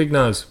 pudgy. Big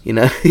nose. You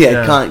know?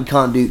 Yeah. Can't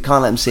let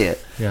them see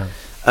it. Yeah.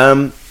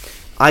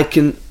 I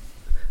can.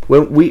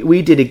 When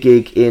we did a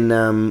gig in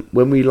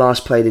when we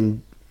last played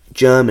in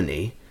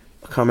Germany,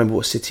 I can't remember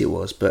what city it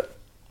was, but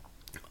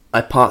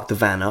I parked the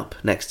van up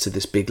next to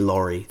this big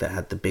lorry that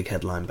had the big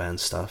headline band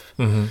stuff,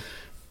 and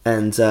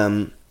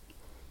we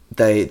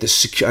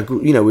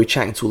were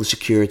chatting to all the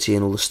security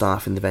and all the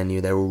staff in the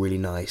venue. They were all really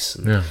nice,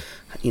 and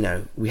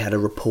we had a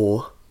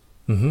rapport.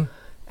 And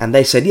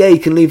they said, "Yeah, you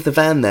can leave the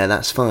van there.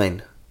 That's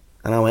fine."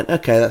 And I went,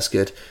 "Okay, that's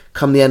good."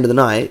 Come the end of the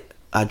night,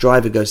 our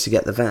driver goes to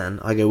get the van.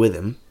 I go with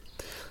him.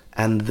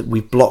 And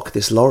we block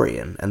this lorry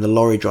in, and the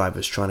lorry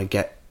driver's trying to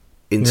get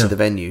into the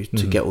venue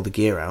to get all the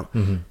gear out.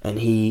 And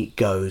he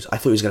goes, I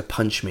thought he was going to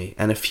punch me.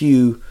 And a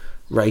few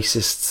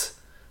racist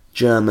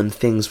German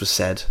things were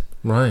said.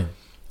 Right.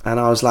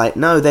 And I was like,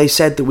 no, they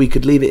said that we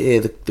could leave it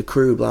here, the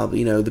crew, blah,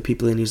 blah, the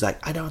people in. He's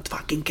like, I don't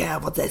fucking care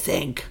what they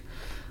think.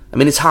 I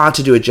mean, it's hard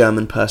to do a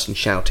German person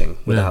shouting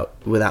without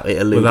it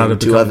alluding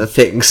to other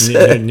things.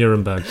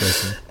 Nuremberg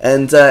person.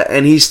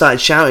 And he started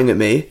shouting at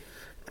me.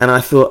 And I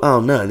thought,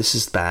 oh no, this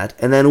is bad.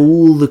 And then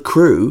all the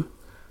crew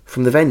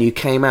from the venue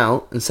came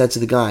out and said to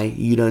the guy,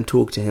 you don't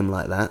talk to him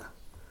like that.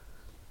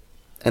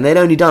 And they'd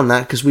only done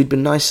that because we'd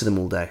been nice to them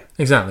all day.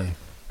 Exactly.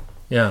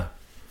 Yeah.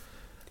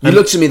 You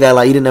looked at me there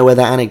like you didn't know where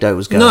that anecdote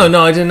was going.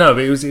 No, I didn't know,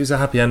 but it was a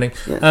happy ending.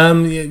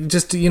 Yeah.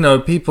 Just,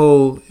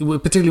 people,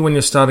 particularly when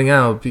you're starting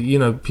out,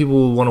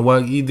 people want to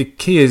work. The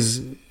key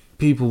is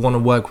people want to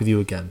work with you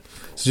again.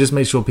 So just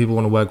make sure people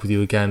want to work with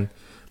you again.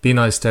 Be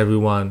nice to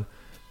everyone.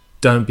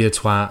 Don't be a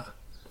twat.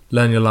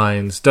 Learn your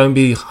lines. Don't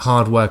be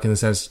hard work in the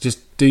sense.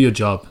 Just do your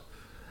job,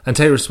 and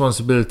take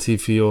responsibility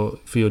for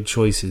your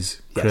choices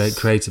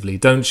creatively.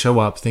 Don't show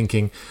up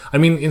thinking. I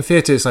mean, in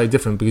theatre it's slightly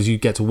different because you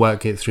get to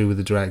work it through with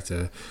the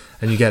director,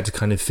 and you get to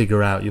kind of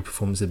figure out your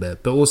performance a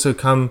bit. But also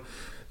come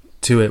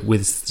to it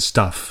with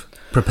stuff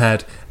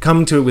prepared.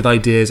 Come to it with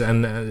ideas,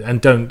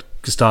 and don't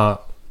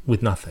start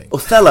with nothing.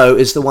 Othello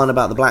is the one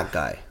about the black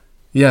guy.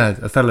 Yeah,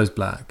 Othello's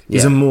black.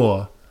 He's a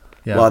Moor.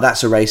 Yeah. Well,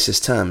 that's a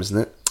racist term, isn't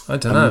it? I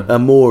don't know. A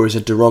Moor is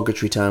a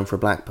derogatory term for a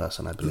black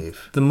person, I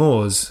believe. The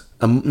Moors.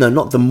 No,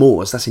 not the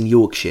Moors. That's in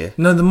Yorkshire.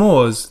 No, the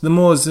Moors. The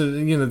Moors,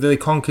 they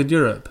conquered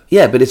Europe.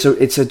 Yeah, but it's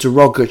a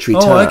derogatory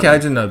term. Oh, okay, I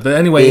didn't know. But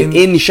anyway...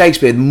 In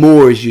Shakespeare,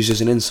 Moor is used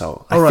as an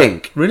insult, I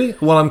think. Really?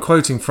 Well, I'm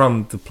quoting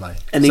from the play.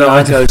 And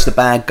Iago's the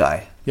bad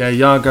guy. Yeah,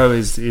 Iago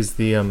is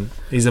the...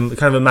 he's a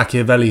kind of a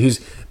Machiavelli who's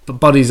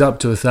buddies up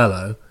to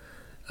Othello,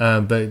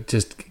 but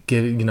just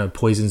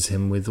poisons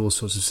him with all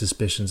sorts of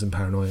suspicions and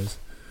paranoias.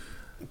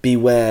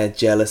 Beware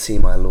jealousy,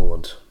 my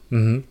lord.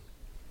 Mm-hmm.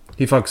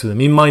 He fucks with him.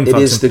 He mind fucks him.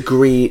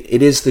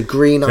 It is the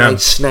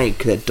green-eyed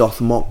snake that doth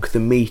mock the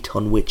meat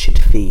on which it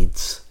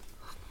feeds.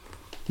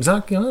 Is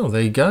that? Oh,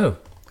 there you go.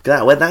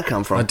 Where'd that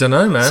come from? I don't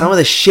know, man. Some of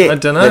the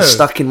shit that's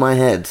stuck in my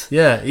head.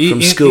 Yeah,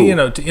 from school.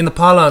 In the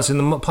parlance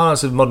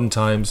of modern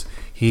times,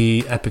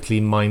 he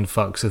epically mind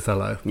fucks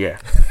Othello. Yeah.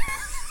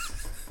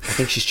 I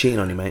think she's cheating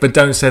on you, mate. But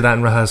don't say that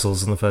in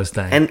rehearsals on the first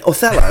day. And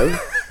Othello,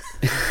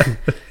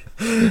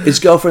 his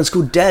girlfriend's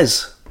called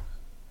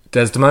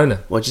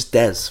Desdemona. Well, just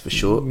Des for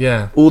short.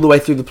 Yeah. All the way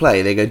through the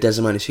play, they go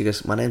Desdemona. She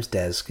goes, "My name's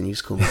Des. Can you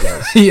just call me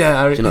Des?"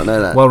 Yeah. Do you not know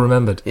that? Well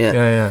remembered.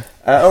 Yeah.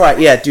 All right.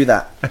 Yeah. Do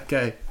that.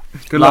 Okay.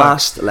 Good luck.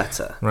 Last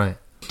letter. Right.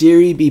 Dear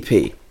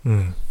BP.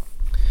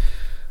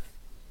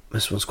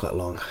 This one's quite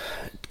long.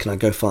 Can I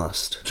go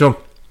fast? Sure.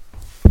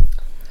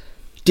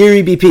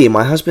 Dear EBP,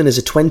 my husband is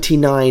a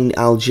 29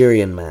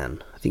 Algerian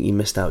man. I think you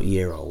missed out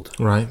year-old.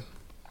 Right.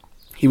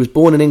 He was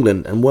born in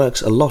England and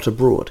works a lot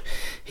abroad.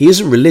 He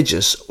isn't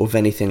religious or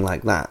anything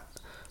like that.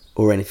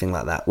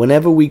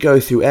 Whenever we go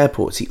through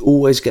airports, he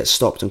always gets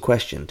stopped and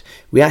questioned.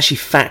 We actually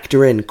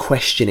factor in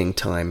questioning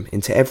time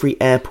into every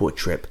airport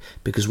trip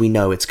because we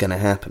know it's going to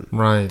happen.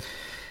 Right.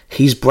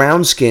 He's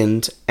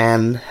brown-skinned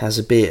and has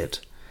a beard.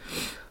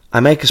 I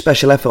make a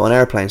special effort on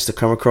airplanes to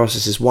come across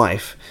as his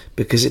wife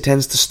because it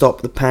tends to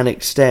stop the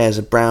panicked stares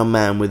a brown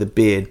man with a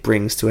beard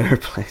brings to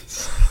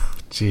airplanes.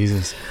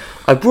 Jesus.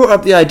 I brought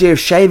up the idea of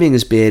shaving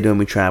his beard when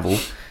we travel,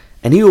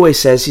 and he always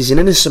says he's an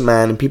innocent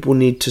man and people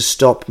need to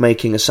stop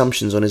making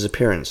assumptions on his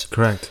appearance.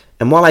 Correct.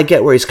 And while I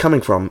get where he's coming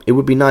from, it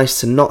would be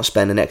nice to not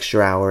spend an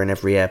extra hour in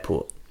every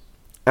airport.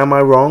 Am I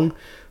wrong?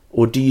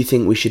 Or do you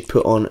think we should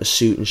put on a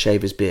suit and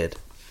shave his beard?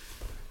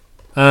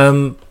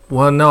 Well,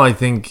 no, I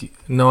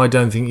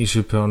don't think you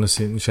should put on a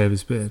suit and shave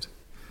his beard.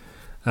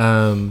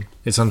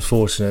 It's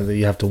unfortunate that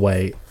you have to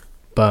wait,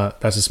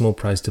 but that's a small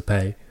price to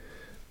pay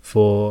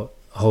for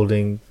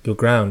holding your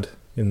ground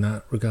in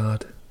that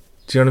regard.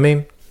 Do you know what I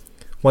mean?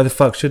 Why the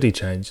fuck should he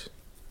change?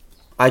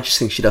 I just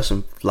think she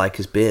doesn't like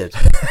his beard.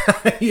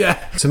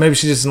 Yeah. So maybe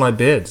she doesn't like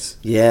beards.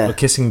 Yeah. Or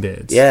kissing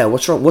beards. Yeah,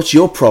 what's wrong? What's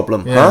your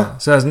problem, huh?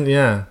 So hasn't,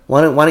 yeah.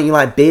 Why don't you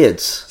like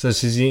beards? So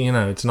she's,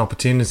 it's an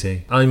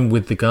opportunity. I'm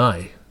with the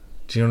guy.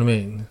 Do you know what I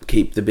mean?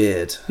 Keep the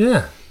beard.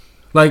 Yeah.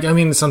 Like, I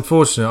mean, it's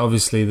unfortunate,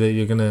 obviously, that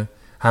you're going to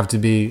have to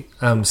be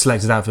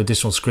selected out for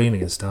additional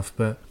screening and stuff,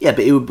 but... Yeah,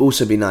 but it would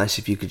also be nice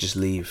if you could just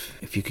leave,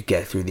 if you could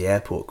get through the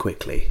airport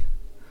quickly.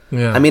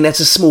 Yeah. I mean,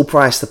 it's a small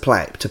price to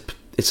pay.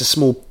 It's a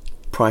small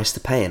price to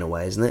pay in a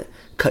way, isn't it?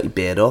 Cut your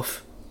beard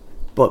off,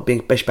 but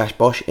being bish bash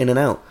bosh, in and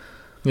out.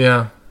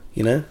 Yeah.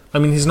 You know? I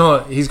mean, he's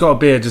got a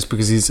beard just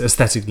because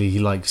he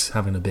likes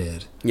having a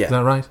beard. Yeah. Is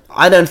that right?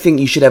 I don't think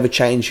you should ever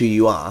change who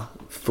you are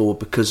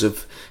because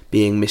of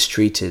being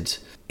mistreated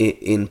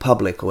in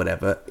public or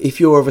whatever. If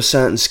you're of a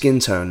certain skin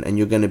tone and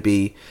you're going to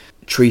be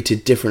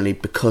treated differently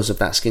because of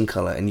that skin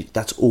colour, and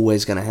that's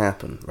always going to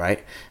happen,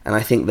 right? And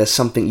I think there's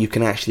something you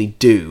can actually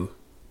do,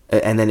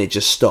 and then it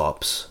just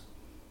stops.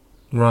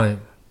 Right.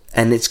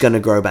 And it's going to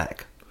grow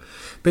back.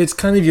 But it's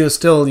kind of,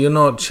 you're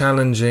not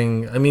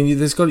challenging. I mean,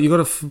 you've got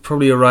to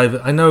probably arrive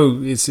at, I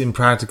know it's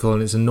impractical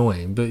and it's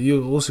annoying, but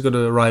you also got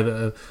to arrive at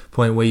a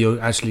point where you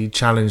actually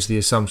challenge the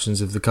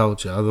assumptions of the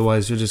culture.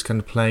 Otherwise, you're just kind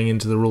of playing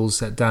into the rules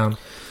set down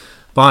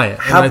by it.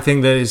 And I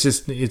think that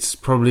it's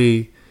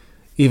probably,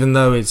 even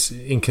though it's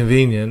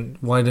inconvenient,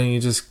 why don't you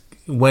just,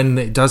 when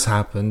it does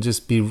happen,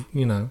 just be,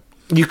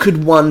 You could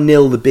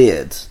 1-0 the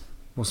beard.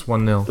 What's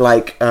 1-0?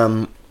 Like,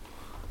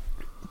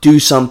 do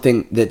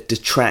something that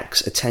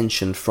detracts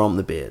attention from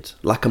the beard,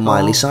 like a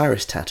Miley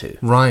Cyrus tattoo.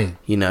 Right.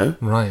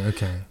 Right,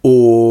 okay.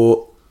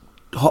 Or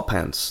hot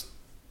pants.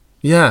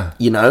 Yeah.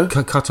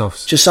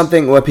 Cut-offs. Just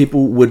something where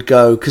people would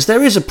go, because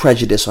there is a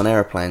prejudice on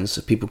airplanes,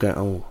 so people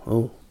go,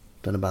 oh,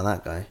 don't know about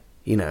that guy.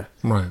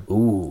 Right.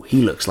 Ooh,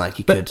 he looks like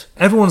he could.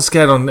 Everyone's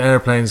scared on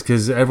airplanes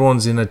because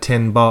everyone's in a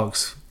tin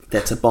box.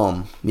 That's a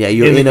bomb. Yeah,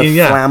 you're in a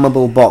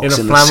flammable box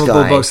in the sky. In a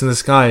flammable box in the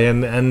sky,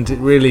 and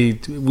really,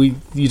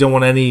 you don't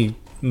want any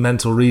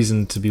mental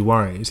reason to be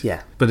worried.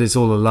 Yeah. But it's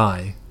all a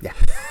lie. Yeah.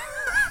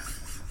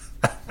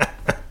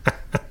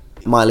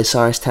 Miley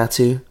Cyrus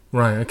tattoo.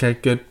 Right, okay,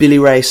 good. Billy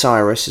Ray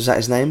Cyrus, is that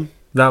his name?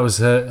 That was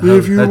her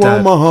if you want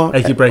dad. my heart.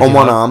 Achy breaky on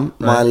one heart. arm,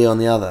 Right. Miley on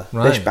the other.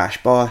 Right. Bish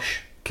bash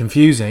bosh.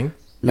 Confusing.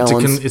 It's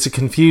It's a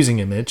confusing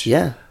image.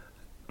 Yeah.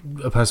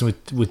 A person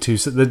with two...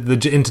 The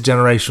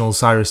intergenerational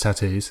Cyrus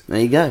tattoos.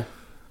 There you go.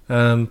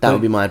 That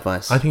would be my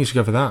advice. I think you should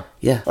go for that.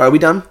 Yeah. All right, are we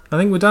done? I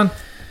think we're done.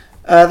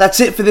 That's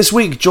it for this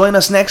week. Join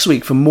us next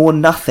week for more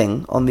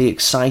Nothing on the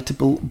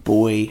Excitable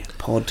Boy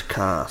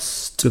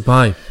podcast.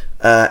 Goodbye.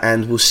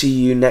 And we'll see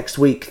you next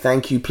week.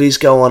 Thank you. Please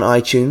go on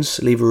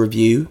iTunes, leave a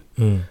review.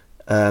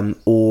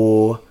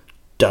 Or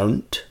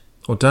don't.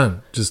 Or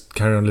don't. Just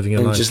carry on living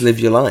your life. Just live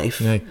your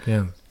life.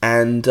 Yeah.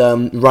 And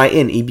write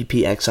in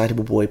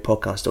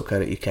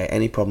ebp@excitableboypodcast.co.uk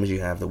any problems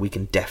you have that we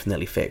can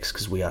definitely fix,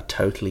 because we are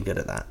totally good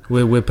at that.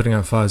 We're putting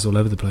out fires all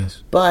over the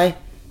place. Bye.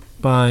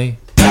 Bye.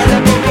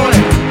 Excitable boy,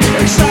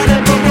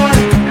 excitable boy,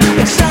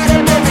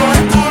 excitable boy,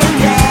 oh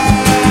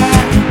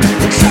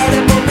yeah.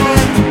 Excitable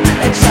boy,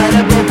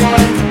 excitable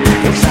boy,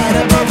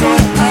 excitable boy,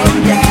 oh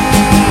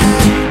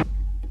yeah.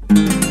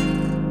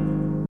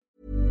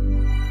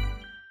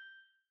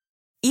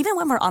 Even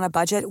when we're on a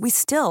budget, we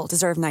still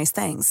deserve nice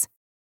things.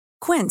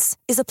 Quince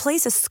is a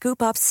place to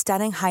scoop up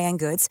stunning high-end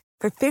goods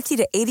for 50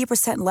 to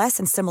 80% less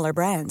than similar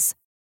brands.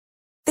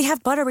 They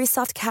have buttery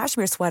soft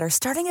cashmere sweaters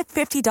starting at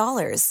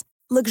 $50,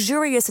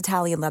 luxurious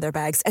Italian leather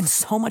bags, and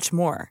so much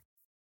more.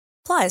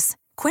 Plus,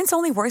 Quince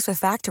only works with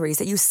factories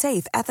that use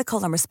safe,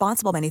 ethical, and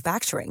responsible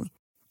manufacturing.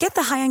 Get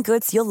the high-end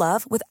goods you'll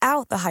love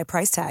without the high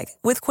price tag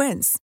with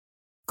Quince.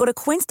 Go to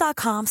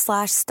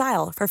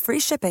quince.com/style for free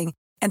shipping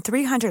and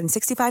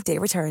 365-day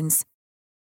returns.